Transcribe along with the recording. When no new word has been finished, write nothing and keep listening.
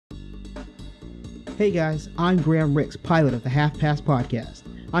Hey guys, I'm Graham Ricks, pilot of the Half Past Podcast.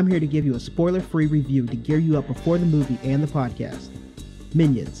 I'm here to give you a spoiler-free review to gear you up before the movie and the podcast.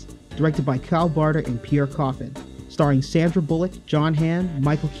 Minions, directed by Kyle Barter and Pierre Coffin, starring Sandra Bullock, John Hamm,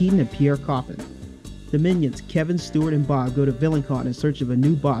 Michael Keaton, and Pierre Coffin. The Minions, Kevin, Stuart, and Bob go to VillainCon in search of a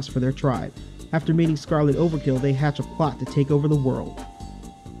new boss for their tribe. After meeting Scarlet Overkill, they hatch a plot to take over the world.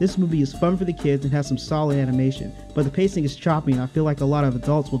 This movie is fun for the kids and has some solid animation, but the pacing is choppy and I feel like a lot of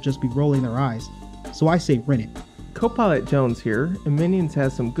adults will just be rolling their eyes. So I say rent it. Co-Pilot Jones here, and Minions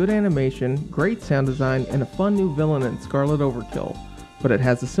has some good animation, great sound design, and a fun new villain in Scarlet Overkill. But it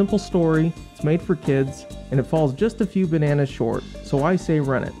has a simple story, it's made for kids, and it falls just a few bananas short, so I say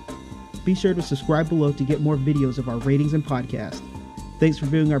rent it. Be sure to subscribe below to get more videos of our ratings and podcast. Thanks for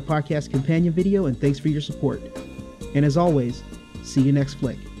viewing our podcast companion video, and thanks for your support. And as always, see you next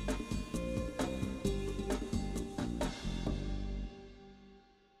flick.